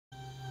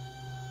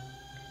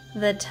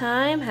The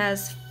time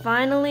has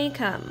finally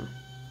come.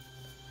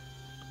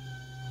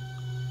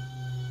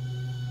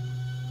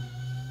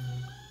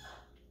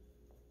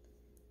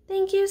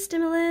 Thank you,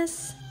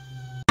 Stimulus.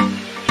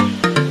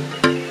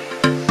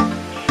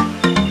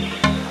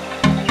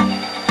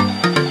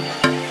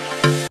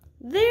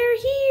 They're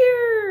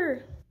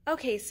here!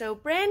 Okay, so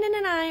Brandon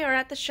and I are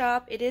at the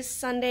shop. It is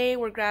Sunday.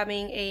 We're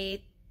grabbing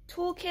a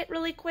toolkit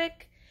really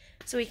quick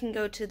so we can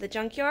go to the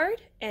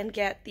junkyard and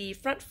get the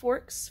front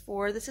forks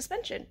for the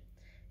suspension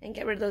and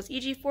get rid of those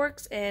EG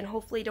forks and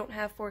hopefully don't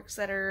have forks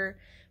that are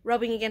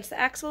rubbing against the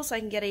axle so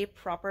I can get a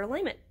proper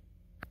alignment.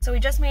 So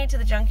we just made it to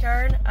the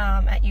junkyard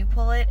at You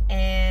Pull It,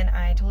 and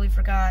I totally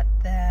forgot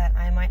that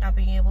I might not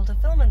be able to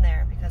film in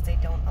there because they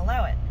don't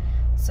allow it.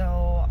 So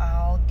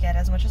I'll get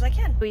as much as I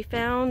can. We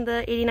found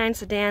the 89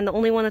 sedan, the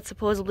only one that's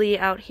supposedly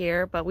out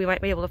here, but we might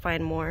be able to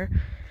find more.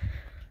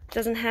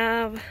 Doesn't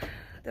have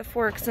the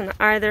forks on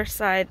either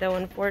side though,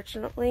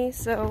 unfortunately,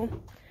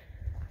 so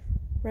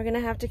we're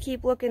gonna have to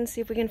keep looking, see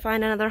if we can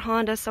find another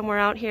Honda somewhere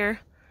out here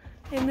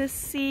in this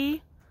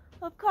sea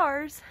of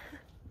cars.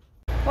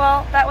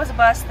 Well, that was a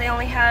bust. They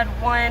only had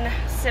one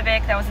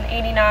Civic that was an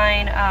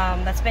 89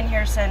 that's been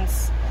here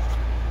since,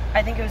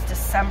 I think it was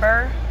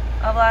December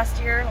of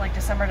last year, like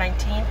December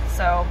 19th,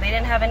 so they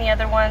didn't have any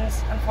other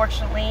ones,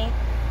 unfortunately.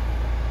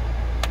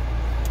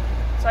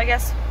 So I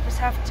guess just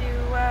have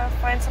to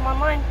find some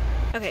online.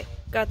 Okay,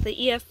 got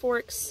the EF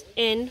forks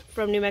in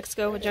from New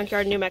Mexico, a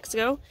junkyard in New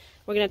Mexico.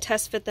 We're gonna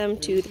test fit them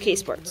to the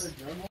Ksports.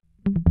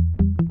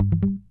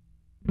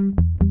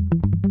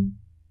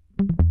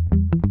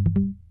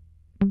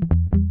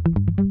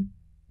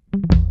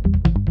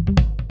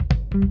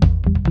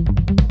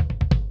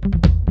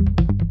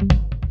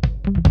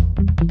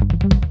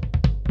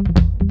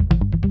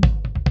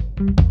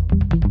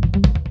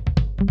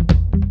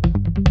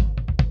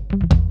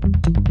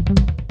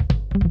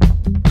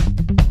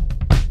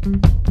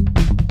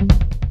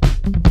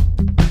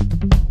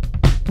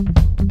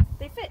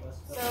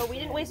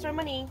 Our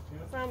money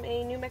from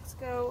a New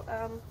Mexico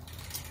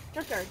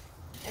junkyard,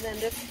 and then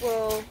this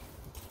will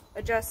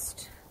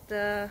adjust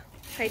the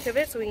height of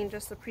it so we can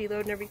adjust the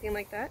preload and everything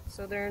like that,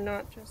 so they're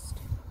not just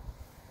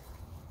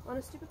on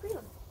a stupid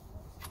preload.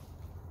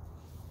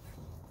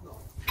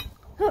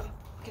 Huh.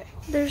 Okay,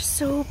 they're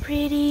so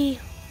pretty.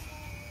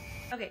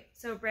 Okay,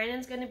 so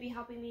Brandon's going to be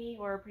helping me,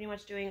 or pretty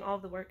much doing all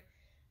of the work,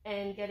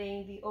 and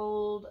getting the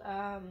old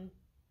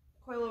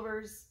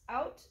coilovers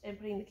out and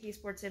putting the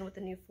Ksports in with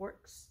the new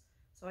forks,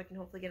 so I can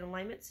hopefully get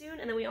alignment soon.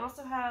 And then we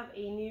also have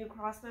a new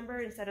cross member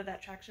instead of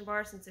that traction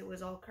bar since it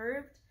was all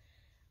curved.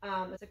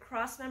 It's a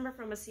cross member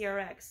from a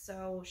CRX,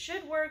 so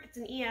should work. It's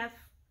an EF.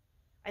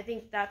 I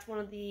think that's one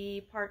of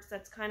the parts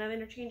that's kind of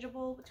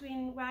interchangeable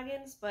between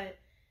wagons, but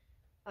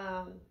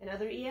and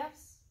other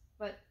EFs.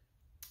 But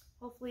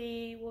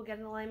hopefully we'll get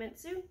an alignment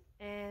soon,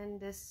 and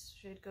this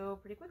should go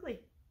pretty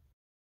quickly.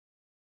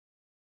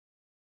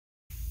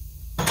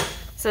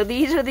 So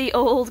these are the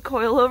old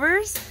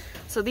coilovers.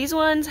 So these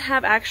ones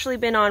have actually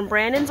been on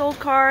Brandon's old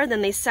car,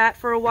 then they sat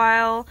for a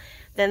while,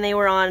 then they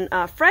were on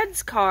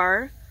Fred's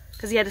car,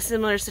 because he had a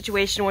similar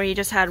situation where he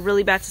just had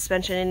really bad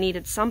suspension and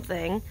needed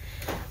something.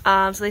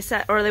 So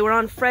they were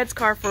on Fred's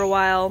car for a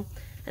while,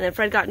 and then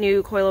Fred got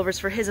new coilovers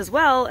for his as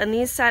well, and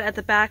these sat at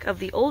the back of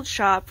the old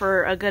shop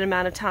for a good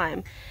amount of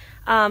time.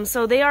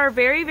 So they are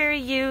very, very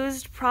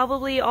used,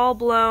 probably all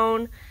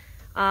blown,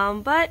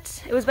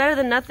 but it was better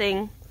than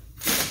nothing.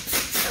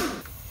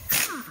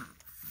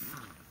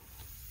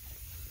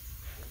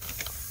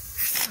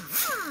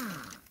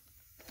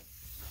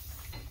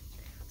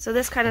 So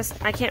this kind of,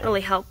 I can't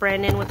really help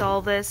Brandon with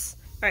all this.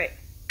 Alright,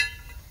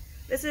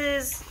 this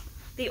is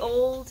the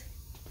old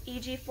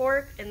EG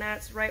fork, and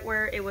that's right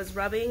where it was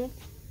rubbing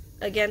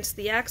against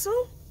the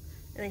axle.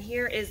 And then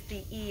here is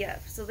the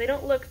EF. So they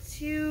don't look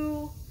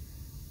too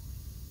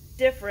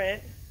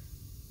different,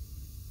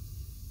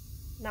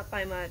 not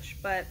by much,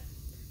 but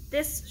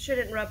this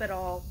shouldn't rub at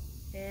all,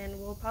 and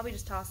we'll probably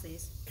just toss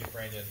these. Okay,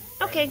 Brandon.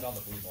 Okay. On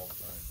the blue all the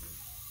time.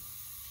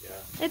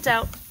 Yeah. It's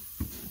out.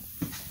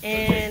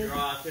 And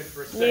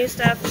new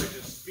stuff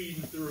just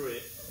speeding through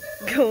it.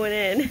 Going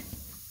in.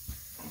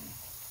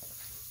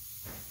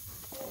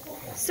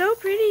 So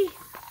pretty.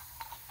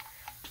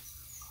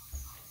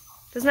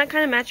 Doesn't that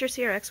kind of match your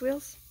CRX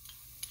wheels?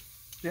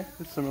 Yeah,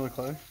 it's similar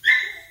color.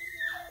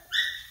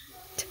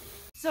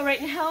 So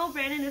right now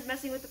Brandon is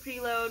messing with the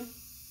preload,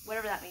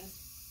 whatever that means.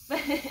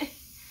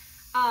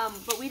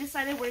 But we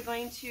decided we're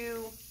going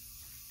to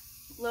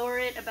lower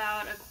it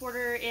about a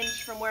 1/4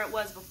 inch from where it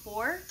was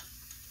before.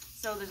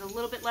 So there's a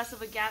little bit less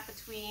of a gap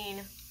between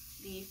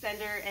the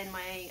fender and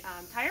my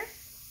tire.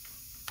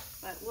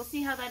 But we'll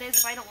see how that is.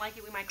 If I don't like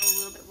it, we might go a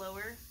little bit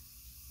lower.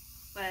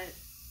 But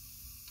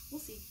we'll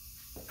see.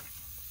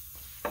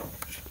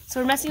 So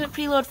we're messing with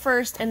preload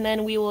first, and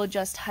then we will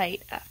adjust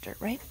height after,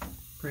 right?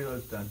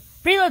 Preload's done.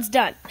 Preload's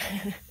done.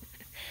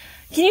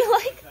 Can you,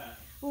 like,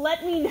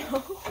 let me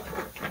know?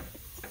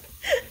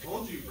 I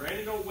told you,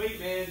 Brandon, don't wait,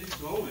 man. Just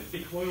go. The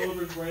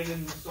coilovers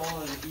Brandon installed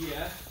on the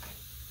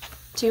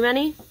EF. Too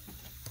many?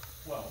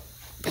 Well.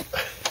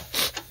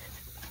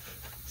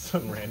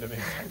 Some random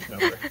exact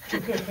number.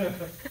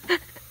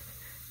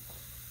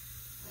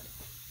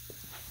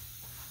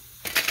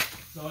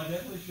 So I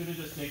definitely should have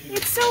just taken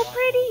It's so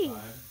pretty!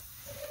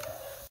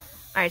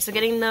 Alright, so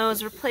getting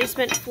those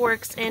replacement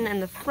forks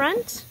in the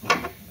front.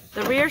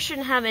 The rear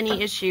shouldn't have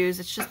any issues,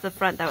 it's just the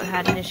front that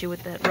had an issue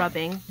with the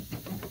rubbing.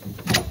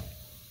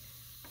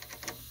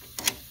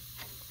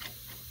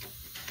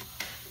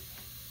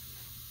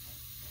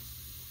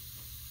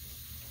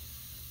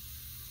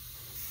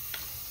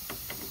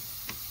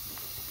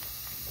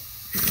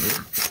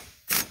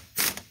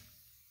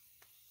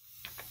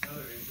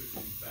 Another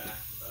interesting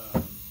fact, I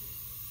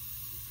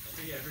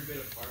think every bit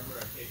of hardware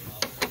I've taken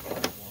off of the car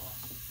is lost.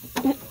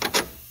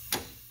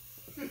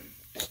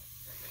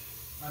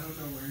 I don't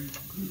know where you...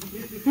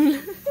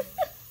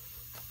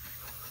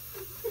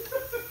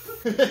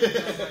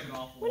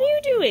 What are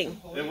you doing?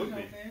 It would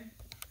be.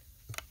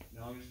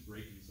 No, I'm just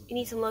breaking something. You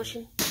need some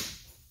lotion?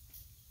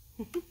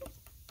 I'm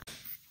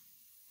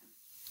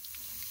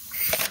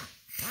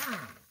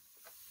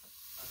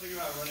thinking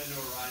about running into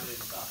a Ryan and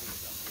stopping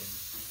something.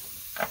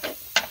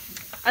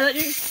 I thought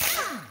you were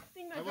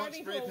thinking about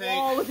driving to a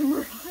wall with a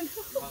Murano.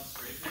 You want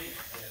spray paint?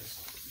 Yes.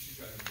 You should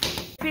try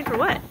to Paint for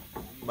what?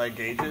 My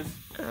gauges?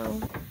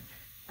 Oh.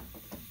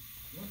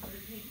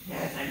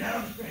 Yes, I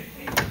know spray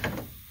paint.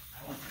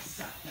 I want to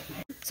suck.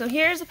 So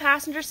here's the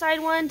passenger side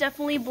one,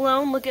 definitely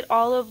blown. Look at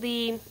all of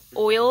the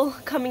oil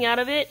coming out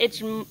of it.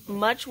 It's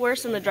much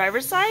worse than the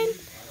driver's side,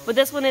 but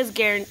this one is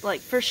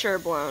like for sure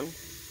blown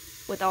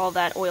with all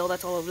that oil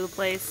that's all over the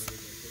place.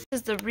 This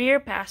is the rear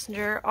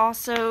passenger,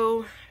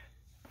 also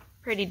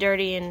pretty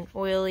dirty and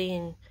oily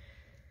and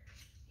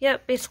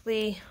yep,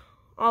 basically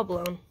all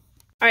blown.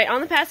 Alright,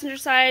 on the passenger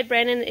side,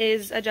 Brandon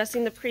is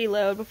adjusting the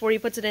preload before he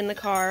puts it in the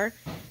car,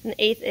 an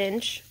 1/8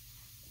 inch.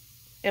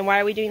 And why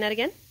are we doing that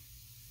again?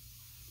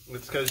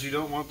 It's because you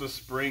don't want the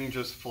spring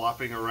just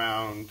flopping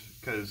around,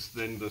 because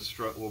then the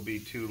strut will be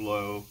too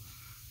low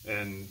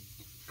and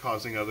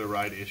causing other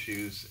ride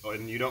issues.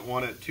 And you don't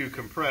want it too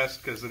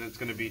compressed, because then it's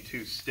going to be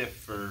too stiff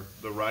for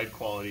the ride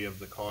quality of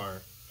the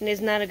car. And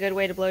isn't that a good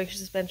way to blow your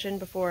suspension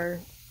before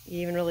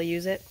you even really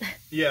use it?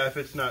 Yeah, if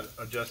it's not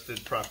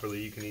adjusted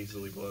properly, you can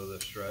easily blow the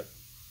strut.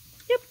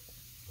 Yep.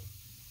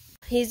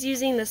 He's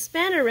using the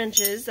spanner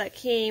wrenches that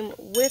came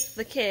with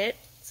the kit,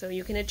 so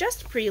you can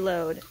adjust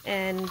preload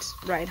and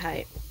ride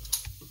height.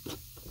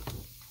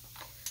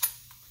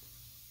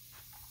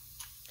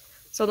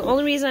 So the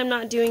only reason I'm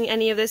not doing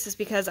any of this is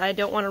because I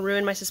don't want to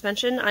ruin my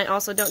suspension. I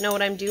also don't know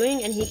what I'm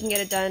doing, and he can get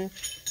it done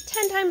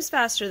 10 times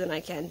faster than I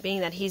can,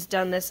 being that he's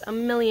done this a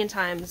million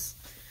times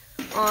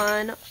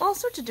on all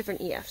sorts of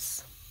different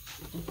EFs.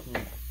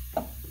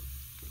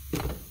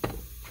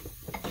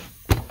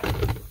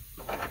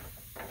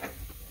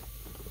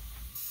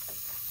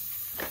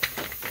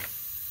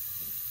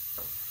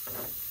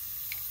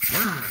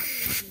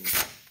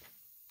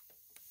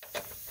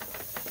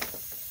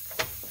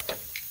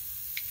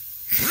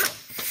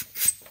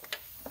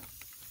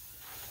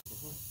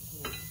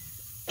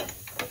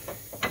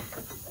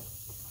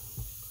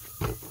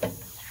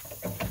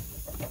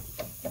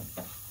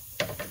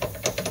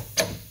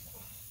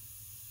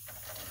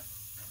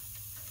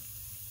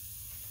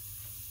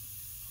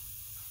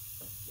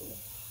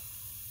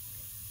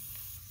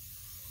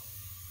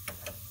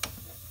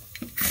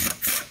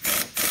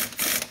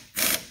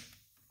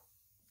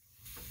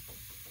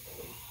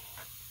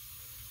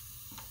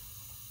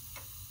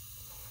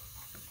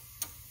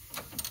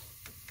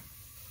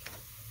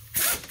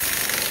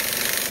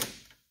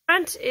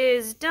 Front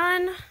is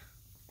done.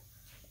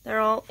 They're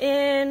all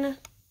in.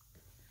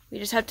 We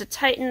just have to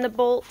tighten the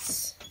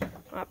bolts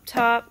up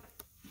top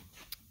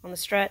on the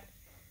strut.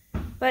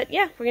 But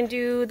yeah, we're gonna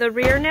do the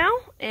rear now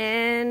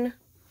and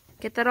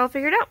get that all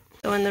figured out.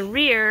 So in the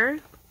rear,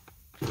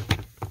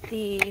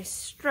 the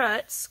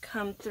struts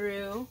come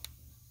through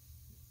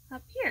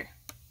up here.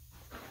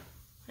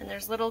 And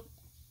there's little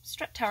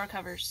strut tower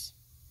covers.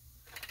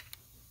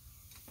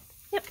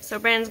 Yep, so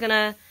Brandon's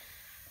gonna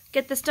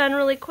get this done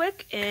really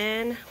quick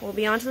and we'll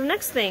be on to the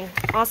next thing.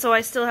 Also,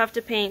 I still have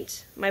to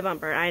paint my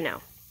bumper, I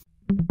know.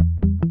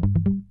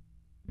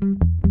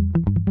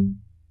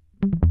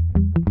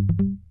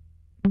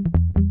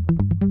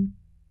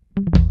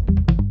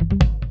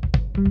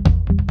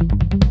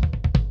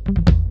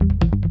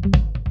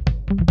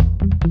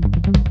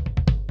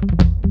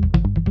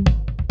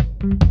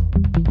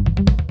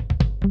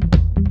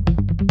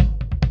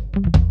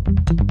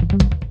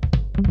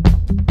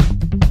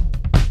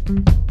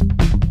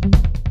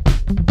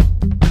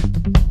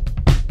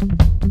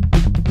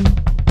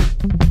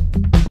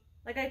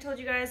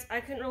 I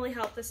couldn't really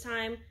help this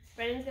time.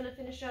 Brandon's going to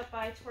finish up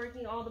by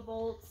torquing all the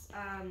bolts.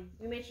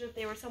 We made sure that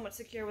they were somewhat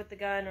secure with the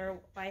gun or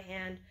by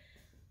hand.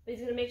 But he's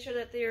going to make sure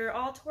that they're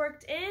all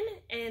torqued in,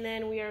 and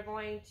then we are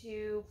going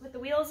to put the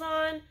wheels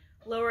on,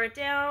 lower it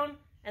down,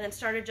 and then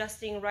start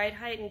adjusting ride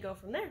height and go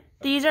from there.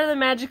 These are the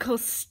magical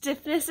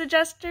stiffness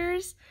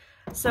adjusters.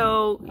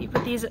 So you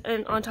put these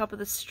on top of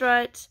the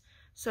strut.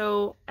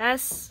 So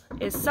S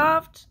is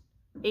soft,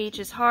 H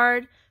is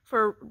hard.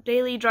 For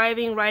daily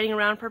driving, riding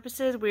around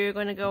purposes, we're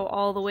going to go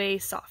all the way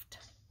soft.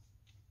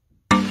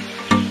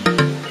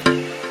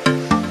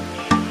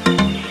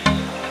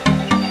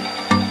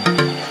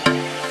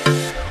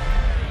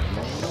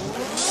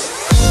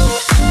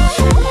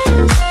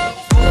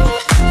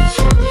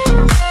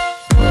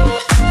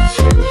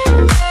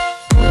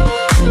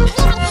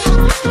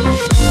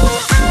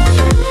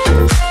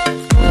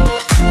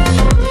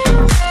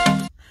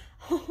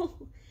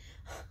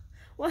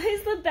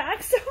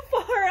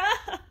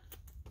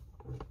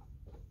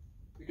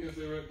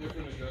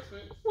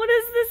 adjustment? What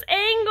is this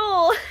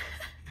angle?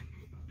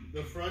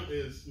 The front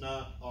is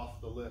not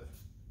off the lift.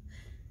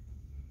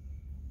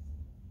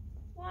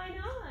 Why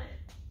not?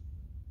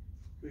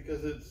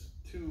 Because it's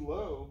too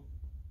low.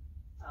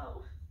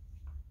 Oh.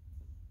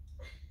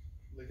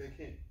 Like I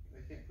can't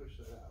push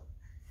that out.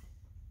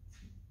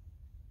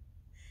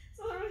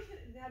 So are we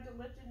gonna have to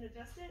lift it and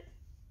adjust it?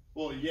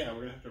 Well, yeah,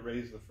 we're gonna have to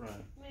raise the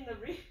front. I mean the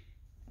rear.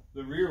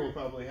 The rear will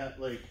probably have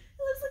like. It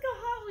looks like a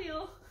Hot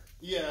Wheel.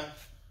 Yeah,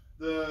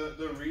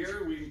 the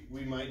rear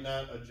we might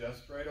not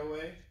adjust right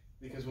away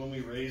because when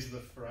we raise the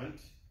front,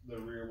 the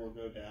rear will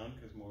go down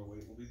because more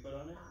weight will be put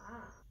on it.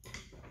 Ah.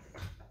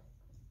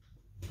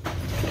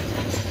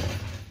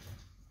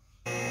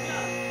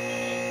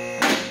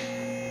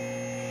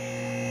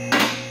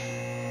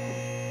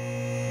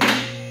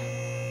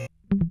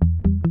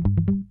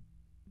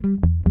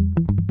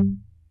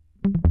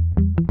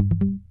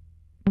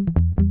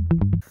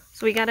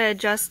 So we gotta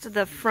adjust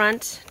the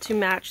front to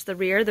match the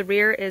rear. The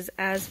rear is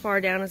as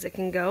far down as it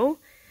can go.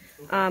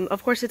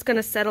 Of course it's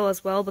gonna settle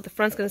as well, but the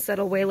front's gonna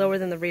settle way lower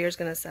than the rear is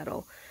gonna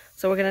settle.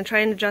 So we're gonna try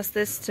and adjust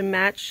this to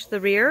match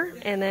the rear,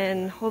 and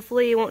then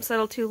hopefully it won't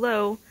settle too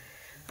low.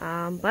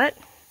 But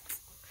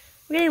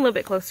we're getting a little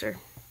bit closer.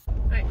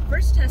 All right,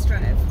 first test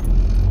drive.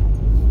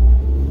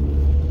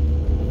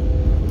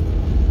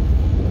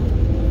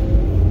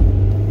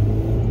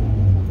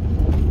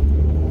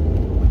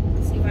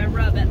 See if I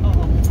rub at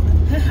all.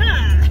 I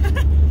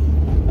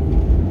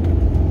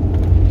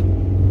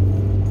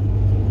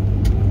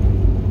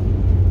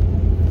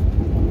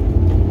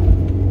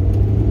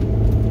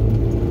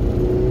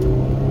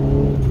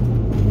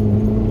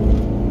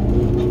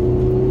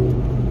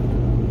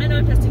know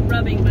I'm testing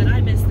rubbing, but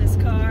I miss this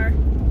car. I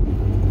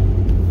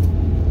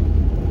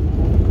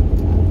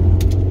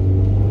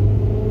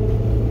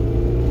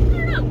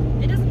don't know.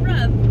 It doesn't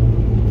rub.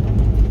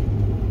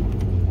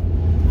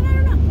 I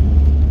don't know.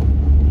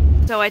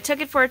 So I took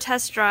it for a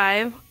test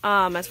drive.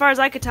 As far as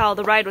I could tell,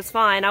 the ride was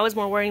fine. I was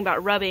more worrying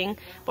about rubbing,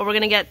 but we're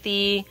gonna get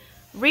the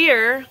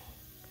rear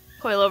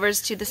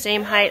coilovers to the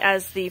same height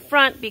as the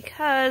front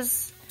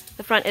because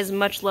the front is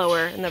much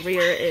lower and the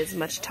rear is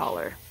much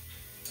taller.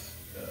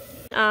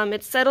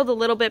 It's settled a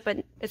little bit,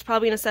 but it's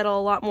probably gonna settle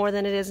a lot more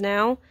than it is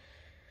now.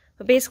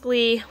 But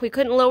basically, we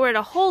couldn't lower it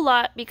a whole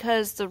lot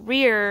because the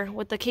rear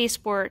with the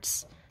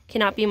Ksports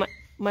cannot be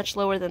much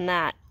lower than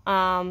that.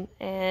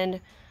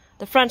 And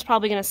the front's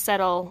probably going to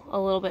settle a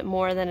little bit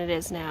more than it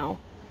is now.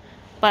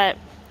 But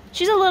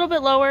she's a little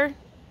bit lower.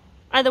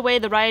 Either way,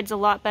 the ride's a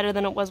lot better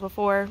than it was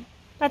before.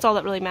 That's all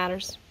that really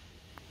matters.